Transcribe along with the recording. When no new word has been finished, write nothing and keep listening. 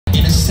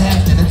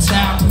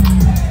out.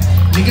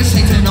 Niggas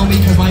hating on me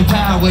cause my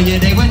power, yeah,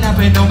 they were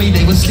napping on me,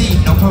 they would sleep,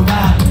 no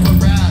parade.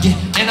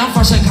 Yeah, and I'm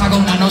from Chicago,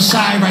 not no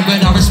shy, right?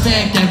 But I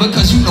respect that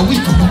because you know we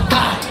from the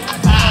bottom.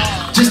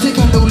 Just take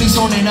a new lease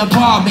on an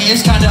apartment,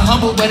 it's kinda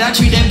humble, but I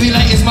treat that bitch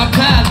like it's my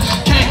pal.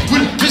 Came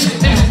with a bitch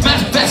and it's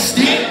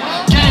manifested.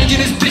 Gang in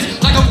this bitch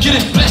like I'm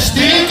getting blessed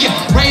in. Yeah,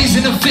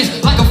 raising the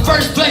fist like a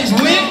first place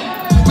win.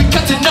 We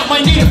cutting up,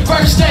 might need a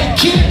first aid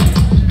kit.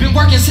 Been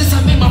working since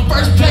I made my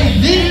first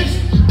playlist.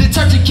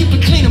 Detergent keep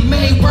it clean and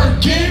made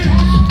working.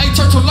 Hey,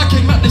 Turtle, I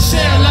came out the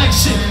cell like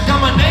shit. Got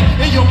my name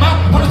in your mouth,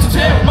 wanted to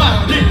tell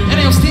my dick. And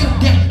they don't steal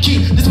that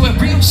key, this is where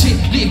real shit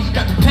live.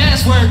 Got the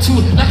password to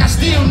it, like I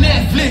steal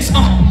Netflix.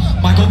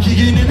 Michael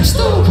Keegan in the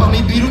stool, call me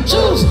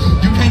Beetlejuice.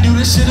 You can't do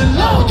this shit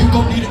alone, you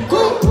gon' need a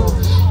group.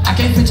 I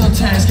can't fit your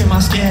task in my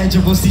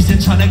schedule. She's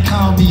just tryna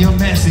call me a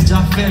message,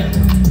 I feel it.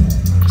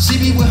 She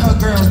be with her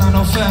girls, not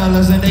no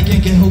fellas, and they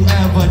can get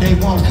whoever they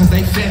want cause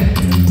they feel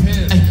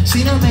it. Hey,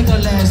 see them make her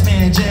last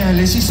man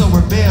jealous. She's so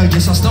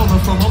rebellious, I stole her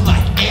from him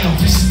like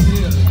Elvis.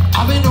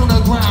 I've been on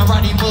the grind,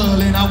 riding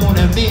mud, and I want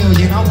 $1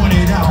 million. I want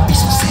it all, be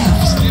so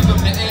selfish. Give them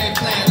the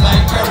eggplant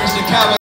like courage the coward.